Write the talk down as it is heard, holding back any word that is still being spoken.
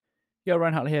Yeah,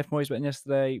 Ryan Hartley here from Always Better Than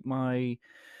Yesterday. My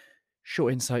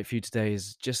short insight for you today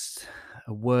is just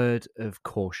a word of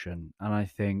caution. And I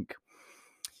think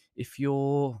if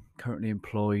you're currently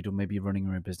employed or maybe you're running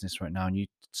your own business right now and you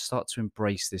start to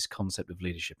embrace this concept of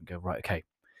leadership and go, right, okay,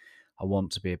 I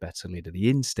want to be a better leader. The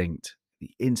instinct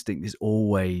is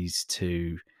always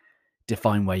to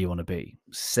define where you want to be,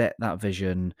 set that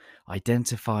vision,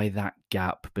 identify that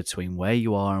gap between where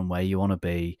you are and where you want to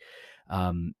be,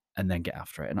 and then get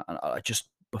after it. And I just,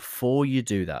 before you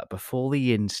do that, before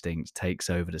the instinct takes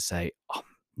over to say, oh,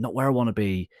 not where I want to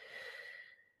be,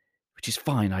 which is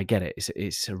fine, I get it.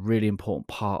 It's a really important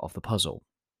part of the puzzle.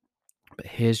 But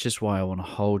here's just why I want to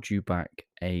hold you back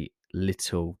a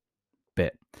little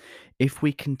bit. If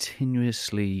we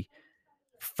continuously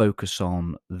focus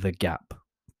on the gap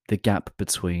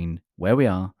between where we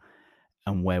are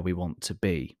and where we want to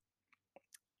be,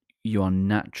 you are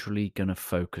naturally going to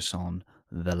focus on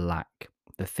the lack,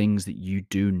 the things that you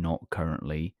do not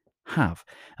currently have.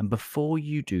 And before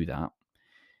you do that,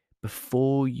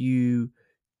 before you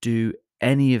do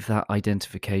any of that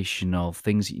identification of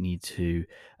things that you need to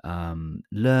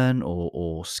learn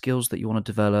or skills that you want to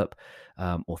develop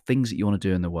or things that you want to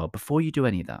do in the world, before you do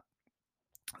any of that,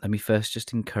 let me first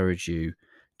just encourage you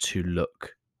to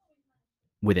look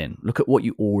within. Look at what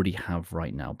you already have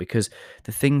right now. Because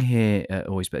the thing here at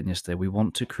Always Better Than Yesterday, we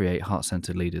want to create heart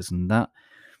centered leaders. And that,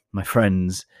 my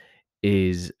friends,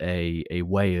 is a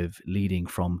way of leading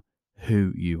from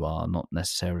who you are, not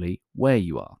necessarily where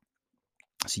you are.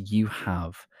 So you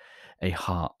have a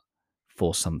heart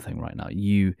for something right now.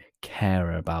 You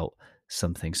care about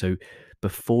something. So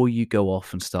before you go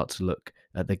off and start to look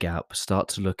at the gap, start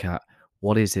to look at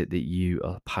what is it that you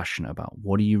are passionate about?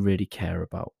 What do you really care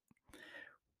about?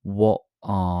 What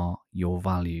are your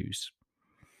values?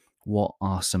 What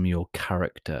are some of your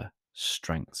character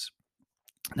strengths?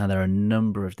 Now, there are a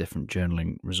number of different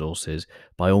journaling resources.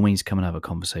 By all means, come and have a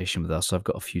conversation with us. I've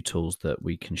got a few tools that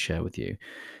we can share with you.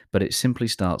 But it simply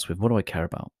starts with, what do I care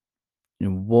about?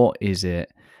 What is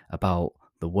it about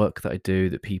the work that I do,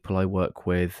 the people I work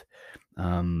with,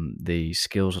 the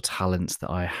skills or talents that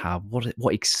I have?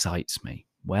 What excites me?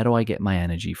 Where do I get my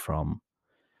energy from?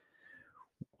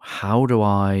 How do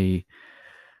I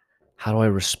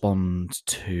respond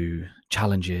to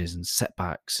challenges and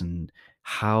setbacks, and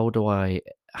how do I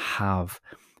have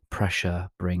pressure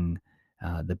bring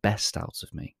the best out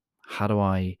of me? How do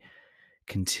I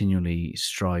continually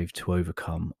strive to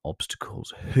overcome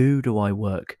obstacles? Who do I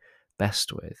work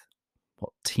best with?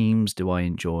 What teams do I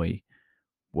enjoy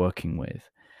working with?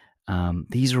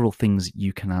 These are all things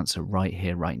you can answer right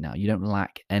here, right now. You don't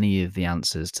lack any of the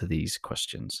answers to these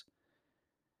questions.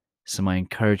 So my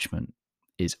encouragement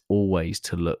is always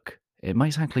to look, it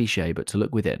might sound cliche, but to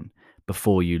look within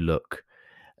before you look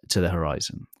to the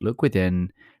horizon. Look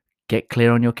within, get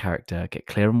clear on your character, get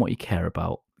clear on what you care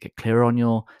about, get clear on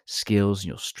your skills,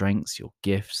 your strengths, your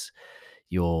gifts,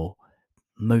 your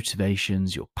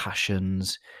motivations, your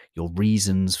passions, your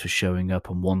reasons for showing up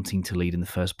and wanting to lead in the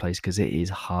first place, because it is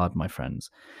hard, my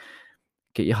friends.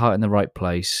 Get your heart in the right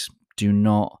place. Do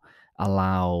not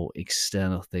allow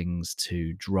external things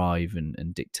to drive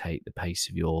and dictate the pace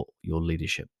of your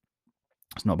leadership.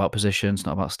 It's not about position. It's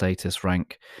not about status,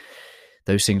 rank.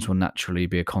 Those things will naturally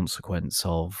be a consequence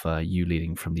of you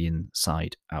leading from the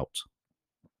inside out.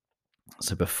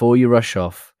 So before you rush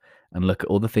off and look at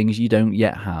all the things you don't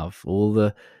yet have, all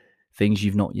the things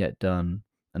you've not yet done,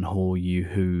 and who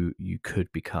you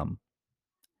could become,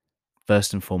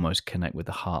 first and foremost, connect with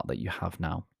the heart that you have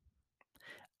now.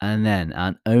 And then,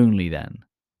 and only then,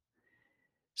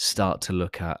 start to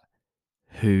look at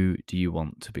who do you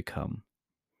want to become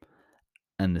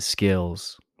and the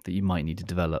skills that you might need to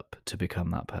develop to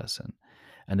become that person,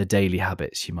 and the daily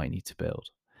habits you might need to build,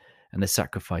 and the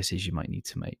sacrifices you might need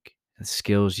to make, the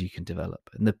skills you can develop,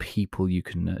 and the people you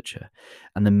can nurture,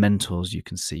 and the mentors you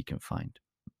can seek and find.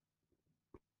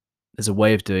 There's a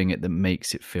way of doing it that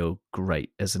makes it feel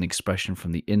great as an expression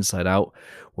from the inside out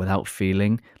without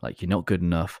feeling like you're not good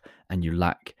enough and you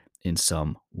lack in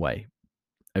some way.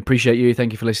 I appreciate you.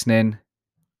 Thank you for listening.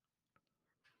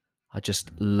 I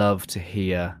just love to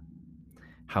hear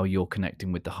how you're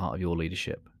connecting with the heart of your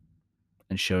leadership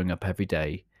and showing up every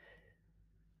day,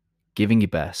 giving your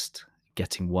best,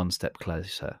 getting one step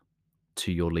closer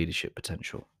to your leadership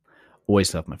potential.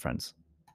 Always love, my friends.